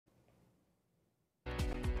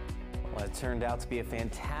It turned out to be a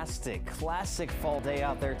fantastic, classic fall day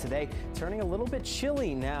out there today, turning a little bit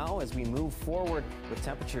chilly now as we move forward with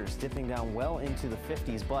temperatures dipping down well into the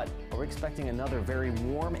 50s, but we're expecting another very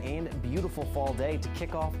warm and beautiful fall day to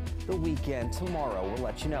kick off the weekend tomorrow. We'll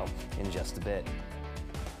let you know in just a bit.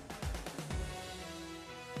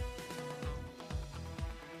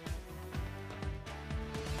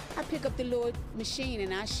 I pick up the little machine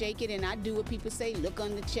and I shake it and I do what people say, look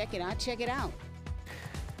under, check it, I check it out.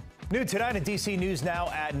 New tonight at DC News Now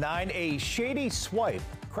at 9, a shady swipe.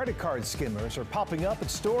 Credit card skimmers are popping up at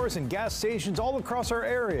stores and gas stations all across our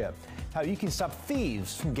area. How you can stop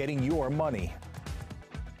thieves from getting your money.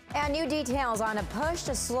 And new details on a push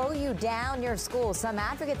to slow you down near school. Some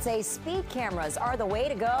advocates say speed cameras are the way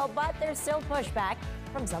to go, but there's still pushback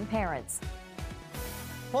from some parents.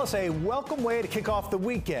 Plus, a welcome way to kick off the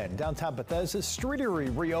weekend. Downtown Bethesda's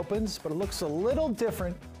Streetery reopens, but it looks a little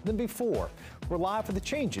different than before. We're live for the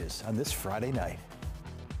changes on this Friday night.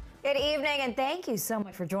 Good evening, and thank you so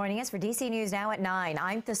much for joining us for DC News Now at 9.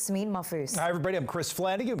 I'm Tasmin Mahfouz. Hi, everybody. I'm Chris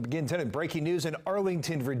Flanagan. We begin tonight breaking news in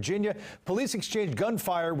Arlington, Virginia. Police exchanged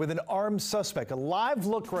gunfire with an armed suspect. A live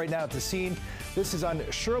look right now at the scene. This is on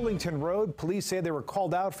Shirlington Road. Police say they were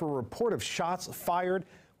called out for a report of shots fired.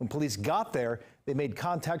 When police got there, they made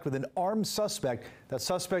contact with an armed suspect. That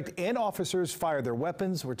suspect and officers fired their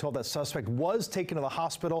weapons. We're told that suspect was taken to the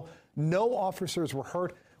hospital. No officers were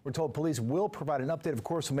hurt. We're told police will provide an update. Of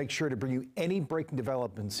course, we'll make sure to bring you any breaking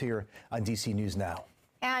developments here on DC News Now.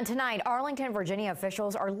 And tonight, Arlington, Virginia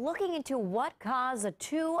officials are looking into what caused a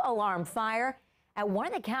 2-alarm fire at one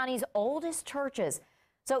of the county's oldest churches.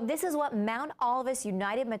 So this is what Mount Olivet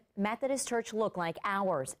United Methodist Church looked like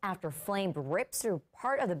hours after flame ripped through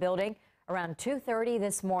part of the building around 2:30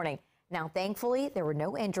 this morning. Now, thankfully, there were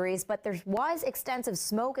no injuries, but there was extensive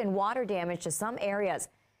smoke and water damage to some areas.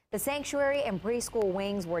 The sanctuary and preschool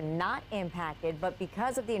wings were not impacted, but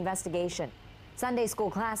because of the investigation, Sunday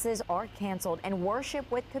school classes are canceled and worship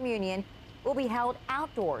with communion will be held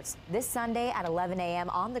outdoors this Sunday at 11 a.m.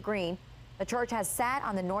 on the green. The church has sat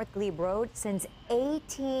on the North Glebe Road since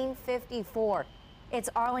 1854. It's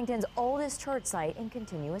Arlington's oldest church site in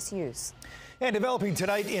continuous use. And developing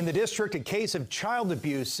tonight in the district, a case of child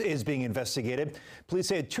abuse is being investigated. Police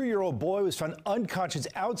say a 2-year-old boy was found unconscious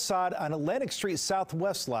outside on Atlantic Street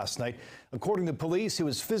Southwest last night. According to police, he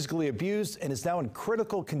was physically abused and is now in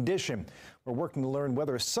critical condition. We're working to learn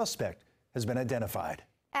whether a suspect has been identified.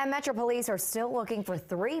 And Metro Police are still looking for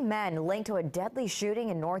 3 men linked to a deadly shooting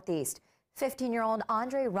in Northeast. 15-year-old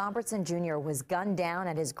Andre Robertson Jr. was gunned down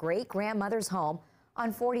at his great-grandmother's home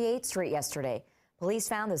on 48th Street yesterday. Police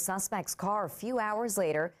found the suspect's car a few hours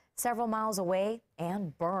later, several miles away,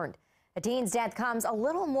 and burned. The teen's death comes a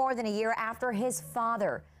little more than a year after his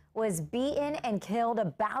father was beaten and killed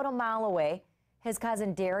about a mile away. His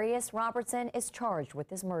cousin Darius Robertson is charged with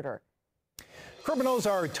his murder. Criminals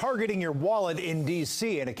are targeting your wallet in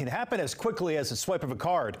D.C., and it can happen as quickly as a swipe of a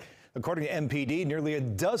card. According to MPD, nearly a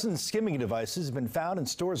dozen skimming devices have been found in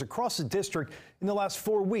stores across the district in the last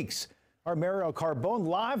 4 weeks. Our Mariel Carbone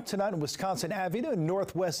live tonight on Wisconsin Avenue in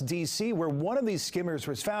Northwest D.C., where one of these skimmers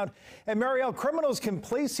was found. And Mariel, criminals can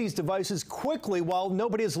place these devices quickly while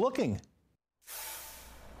nobody is looking.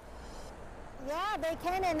 Yeah, they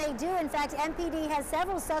can and they do. In fact, MPD has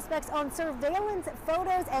several suspects on surveillance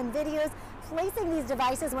photos and videos placing these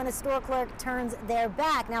devices when a store clerk turns their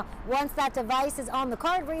back. Now, once that device is on the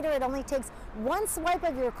card reader, it only takes one swipe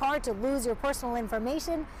of your card to lose your personal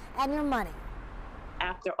information and your money.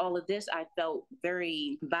 After all of this, I felt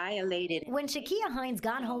very violated. When Shakia Hines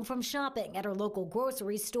got home from shopping at her local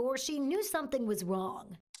grocery store, she knew something was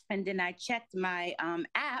wrong. And then I checked my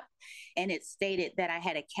app, and it stated that I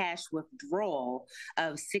had a cash withdrawal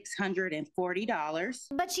of $640.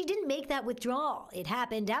 But she didn't make that withdrawal. It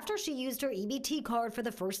happened after she used her EBT card for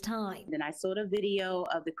the first time. Then I saw the video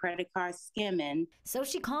of the credit card skimming. So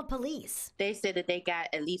she called police. They said that they got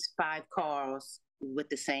at least 5 calls with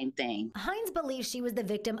the same thing. Hines believes she was the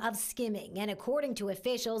victim of skimming, and according to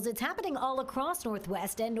officials, it's happening all across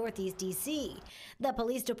Northwest and Northeast D.C. The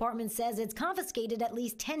police department says it's confiscated at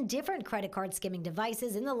least 10 different credit card skimming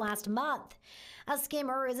devices in the last month. A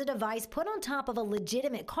skimmer is a device put on top of a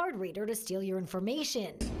legitimate card reader to steal your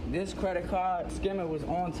information. This credit card skimmer was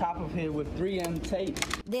on top of here with 3M tape.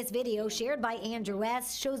 This video shared by Andrew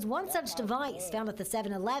S. shows one such device found at the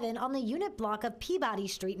 7-Eleven on the unit block of Peabody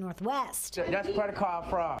Street Northwest. That's credit credit card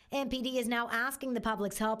fraud. MPD is now asking the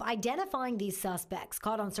public's help identifying these suspects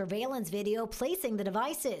caught on surveillance video placing the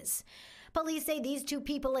devices. Police say these two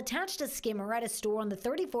people attached a skimmer at a store on the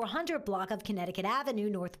 3400 block of Connecticut Avenue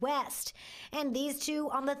Northwest, and these two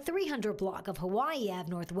on the 300 block of Hawaii Ave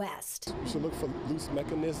Northwest. We should look for loose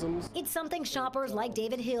mechanisms. It's something shoppers like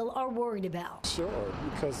David Hill are worried about. Sure,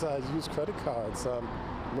 because I use credit cards. I'm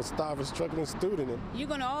a starving, struggling student. You're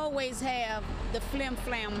going to always have the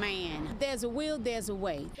flim-flam man. There's a will, there's a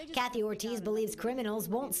way. Kathy Ortiz believes criminals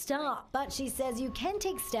won't stop, but she says you can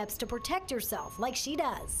take steps to protect yourself like she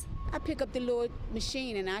does. I pick up the little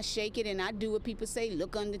machine and I shake it and I do what people say,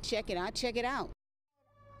 look under, check it, I check it out.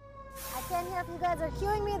 I can't hear if you guys are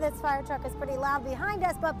cueing me. This fire truck is pretty loud behind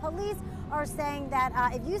us, but police are saying that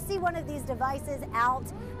if you see one of these devices out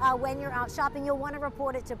when you're out shopping, you'll want to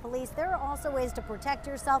report it to police. There are also ways to protect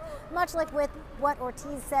yourself, much like with what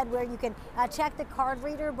Ortiz said, where you can check the card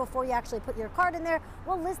reader before you actually put your card in there.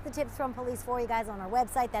 We'll list the tips from police for you guys on our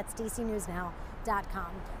website. That's DCNewsNow.com.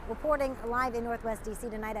 Reporting live in Northwest DC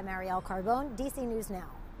tonight, I'm Marielle Carbone, DC News Now.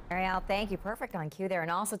 Ariel, thank you. Perfect on cue there.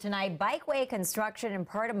 And also tonight, bikeway construction in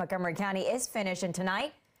part of Montgomery County is finished. And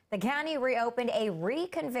tonight, the county reopened a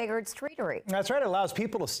reconfigured streetery. That's right. It allows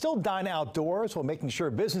people to still dine outdoors while making sure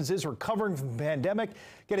businesses recovering from the pandemic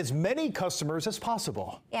get as many customers as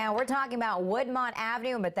possible. Yeah, we're talking about Woodmont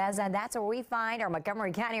Avenue in Bethesda. That's where we find our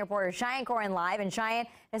Montgomery County reporter Cheyenne Corin live. And Cheyenne,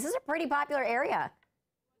 this is a pretty popular area.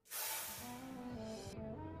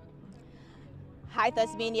 Hi,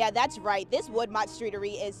 Thusmin. Yeah, that's right. This Woodmont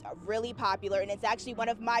Streetery is really popular, and it's actually one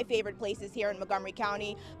of my favorite places here in Montgomery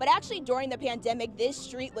County. But actually, during the pandemic, this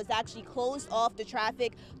street was actually closed off to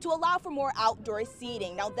traffic to allow for more outdoor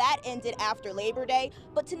seating. Now, that ended after Labor Day,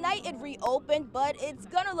 but tonight it reopened, but it's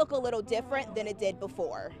going to look a little different than it did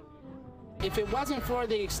before. If it wasn't for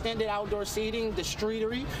the extended outdoor seating, the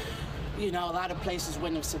streetery, you know, a lot of places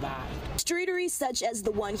wouldn't have survived. Streeteries such as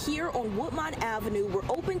the one here on Woodmont Avenue were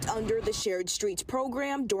opened under the Shared Streets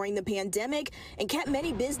program during the pandemic and kept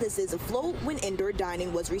many businesses afloat when indoor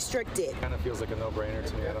dining was restricted. Kind of feels like a no-brainer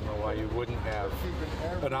to me. I don't know why you wouldn't have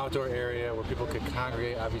an outdoor area where people could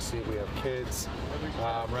congregate. Obviously, we have kids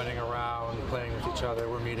running around, playing with each other.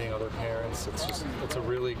 We're meeting other parents. It's a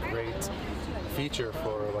really great feature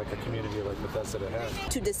for like a community like Bethesda to have.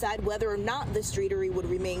 To decide whether or not the streetery would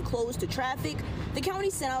remain closed to traffic, the county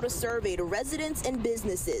sent out a survey to residents and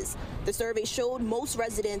businesses. The survey showed most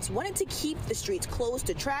residents wanted to keep the streets closed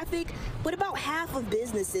to traffic, but about half of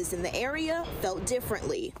businesses in the area felt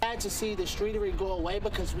differently. I had to see the streetery go away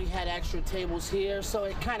because we had extra tables here, so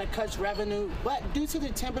it kind of cuts revenue. But due to the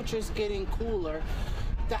temperatures getting cooler,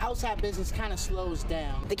 the outside business kind of slows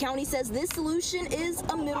down. The county says this solution is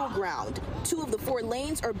a middle ground. 2 of the 4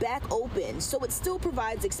 lanes are back open, so it still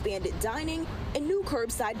provides expanded dining and new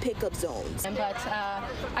curbside pickup zones. But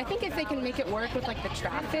I think if they can make it work with like the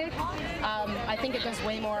traffic, I think it does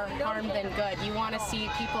way more harm than good. You want to see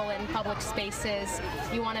people in public spaces.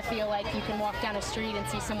 You want to feel like you can walk down a street and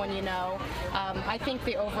see someone you know. I think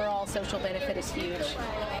the overall social benefit is huge.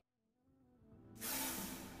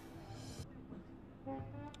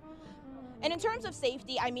 And in terms of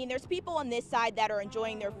safety, I mean, there's people on this side that are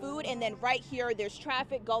enjoying their food, and then right here, there's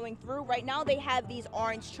traffic going through. Right now, they have these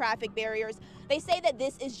orange traffic barriers. They say that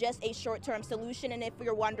this is just a short-term solution, and if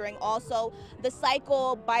you're wondering also, the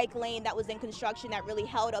cycle bike lane that was in construction that really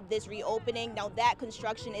held up this reopening, now that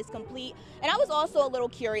construction is complete. And I was also a little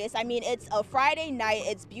curious. I mean, it's a Friday night,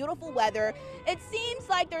 it's beautiful weather. It seems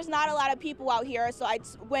like there's not a lot of people out here, so I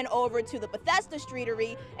went over to the Bethesda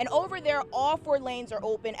Streetery, and over there, all 4 lanes are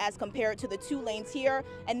open as compared to the 2 lanes here,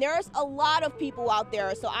 and there's a lot of people out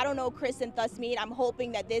there. So I don't know, Chris and Thusmead, I'm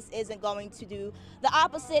hoping that this isn't going to do the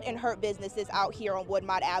opposite and hurt businesses out here on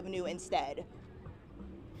Woodmont Avenue instead.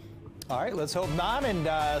 All right, let's hope not.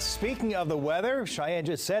 And speaking of the weather, Cheyenne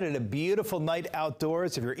just said it, a beautiful night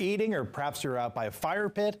outdoors. If you're eating or perhaps you're out by a fire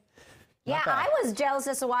pit. Yeah, I was jealous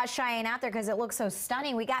just to watch Cheyenne out there because it looks so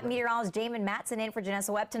stunning. We got meteorologist Damon Matson in for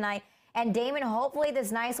Janessa Webb tonight. And Damon, hopefully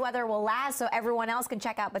this nice weather will last so everyone else can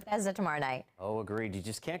check out Bethesda tomorrow night. Oh, agreed. You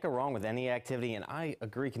just can't go wrong with any activity, and I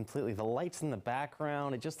agree completely. The lights in the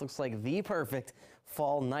background, it just looks like the perfect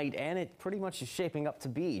fall night, and it pretty much is shaping up to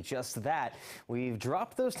be just that. We've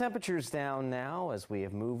dropped those temperatures down now as we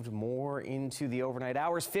have moved more into the overnight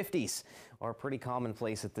hours. 50s are pretty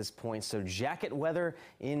commonplace at this point, so jacket weather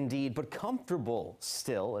indeed, but comfortable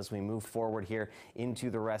still as we move forward here into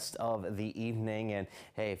the rest of the evening. And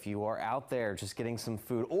hey, if you are out there just getting some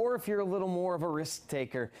food, or if you're a little more of a risk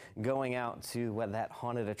taker going out to that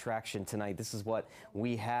haunted attraction tonight, this is what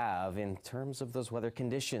we have in terms of those weather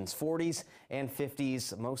conditions. 40s and 50s.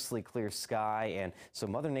 50s, mostly clear sky, and so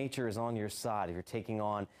Mother Nature is on your side if you're taking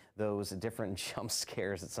on those different jump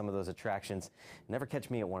scares at some of those attractions. Never catch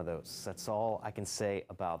me at one of those. That's all I can say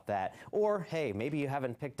about that. Or, hey, maybe you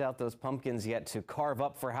haven't picked out those pumpkins yet to carve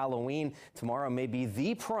up for Halloween. Tomorrow may be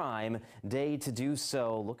the prime day to do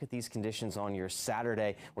so. Look at these conditions on your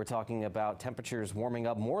Saturday. We're talking about temperatures warming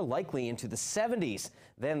up more likely into the 70s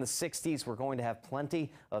than the 60s. We're going to have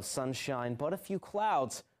plenty of sunshine, but a few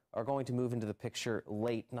clouds are going to move into the picture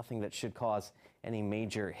late. Nothing that should cause any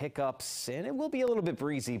major hiccups, and it will be a little bit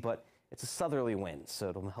breezy, but it's a southerly wind, so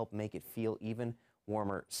it'll help make it feel even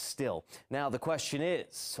warmer still. Now, the question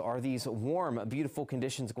is, are these warm, beautiful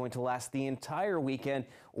conditions going to last the entire weekend,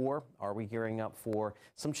 or are we gearing up for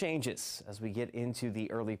some changes as we get into the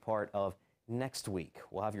early part of next week?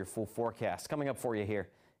 We'll have your full forecast coming up for you here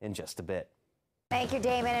in just a bit. Thank you,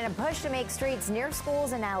 Damon. And a push to make streets near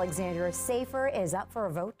schools in Alexandria safer is up for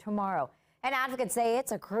a vote tomorrow. And advocates say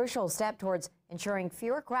it's a crucial step towards ensuring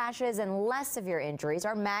fewer crashes and less severe injuries.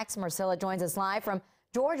 Our Max Marcilla joins us live from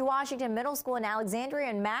George Washington Middle School in Alexandria.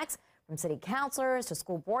 And Max, from city councilors to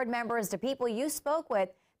school board members to people you spoke with,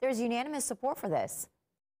 there's unanimous support for this.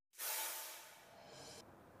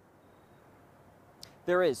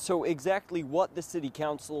 There is. So exactly what the City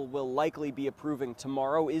Council will likely be approving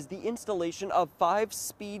tomorrow is the installation of 5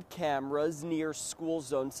 speed cameras near school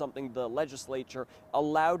zones, something the legislature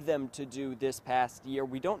allowed them to do this past year.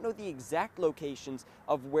 We don't know the exact locations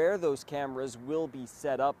of where those cameras will be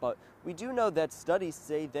set up, but we do know that studies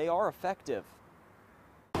say they are effective.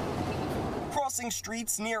 Crossing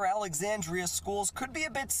streets near Alexandria schools could be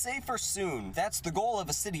a bit safer soon. That's the goal of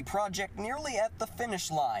a city project nearly at the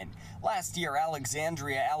finish line. Last year,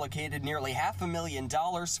 Alexandria allocated nearly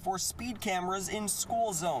 $500,000 for speed cameras in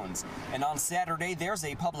school zones. And on Saturday, there's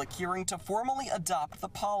a public hearing to formally adopt the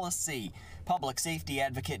policy. Public safety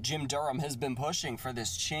advocate Jim Durham has been pushing for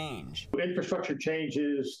this change. Infrastructure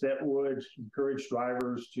changes that would encourage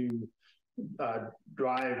drivers to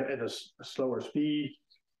drive at a slower speed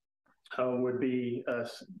would be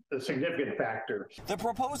a significant factor. The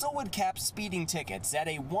proposal would cap speeding tickets at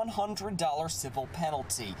a $100 civil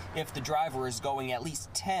penalty if the driver is going at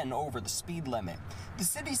least 10 over the speed limit. The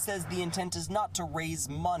city says the intent is not to raise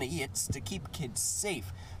money, it's to keep kids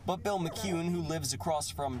safe. But Bill McCune, who lives across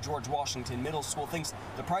from George Washington Middle School, thinks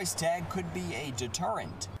the price tag could be a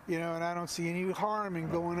deterrent. You know, and I don't see any harm in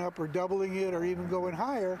going up or doubling it or even going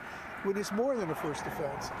higher when it's more than a first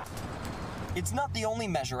offense. It's not the only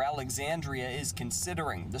measure Alexandria is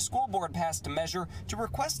considering. The school board passed a measure to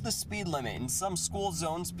request the speed limit in some school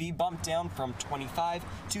zones be bumped down from 25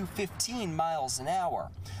 to 15 miles an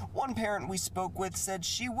hour. One parent we spoke with said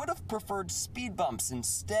she would have preferred speed bumps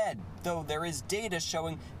instead, though there is data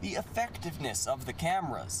showing the effectiveness of the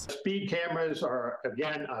cameras. Speed cameras are,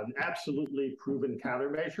 again, an absolutely proven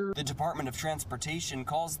countermeasure. The Department of Transportation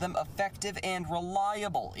calls them effective and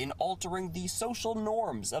reliable in altering the social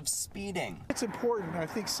norms of speeding. It's important. I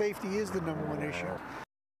think safety is the #1 issue.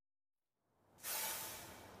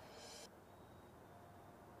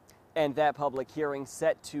 And that public hearing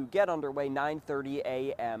set to get underway 9:30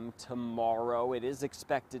 a.m. tomorrow. It is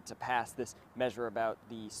expected to pass this measure about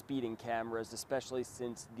the speeding cameras, especially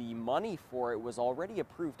since the money for it was already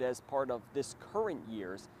approved as part of this current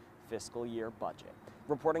year's fiscal year budget.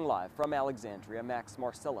 Reporting live from Alexandria, Max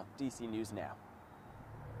Marcilla, DC News Now.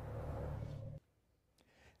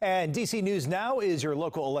 And DC News Now is your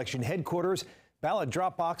local election headquarters. Ballot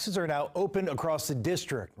drop boxes are now open across the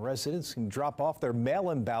district. Residents can drop off their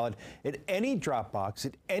mail-in ballot at any drop box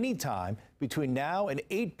at any time between now and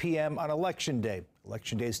 8 p.m. on Election Day.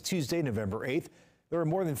 Election Day is Tuesday, November 8th. There are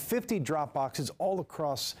more than 50 drop boxes all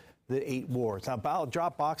across the 8 wards. Now, ballot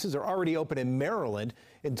drop boxes are already open in Maryland.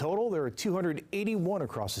 In total, there are 281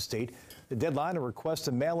 across the state. The deadline to request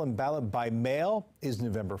a mail-in ballot by mail is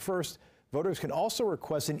November 1st. Voters can also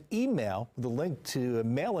request an email with a link to a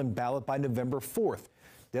mail-in ballot by November 4th.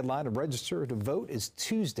 Deadline to register to vote is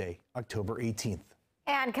Tuesday, October 18th.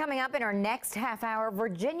 And coming up in our next half hour,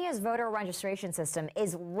 Virginia's voter registration system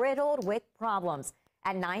is riddled with problems.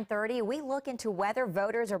 At 9:30, we look into whether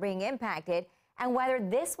voters are being impacted and whether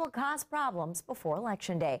this will cause problems before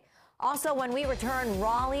Election Day. Also, when we return,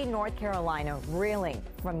 Raleigh, North Carolina, reeling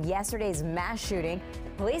from yesterday's mass shooting.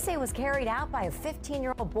 Police say it was carried out by a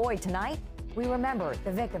 15-year-old boy. Tonight, we remember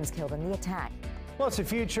the victims killed in the attack. Plus, the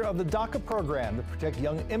future of the DACA program to protect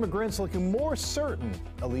young immigrants looking more certain,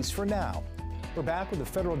 at least for now. We're back with the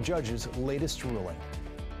federal judge's latest ruling.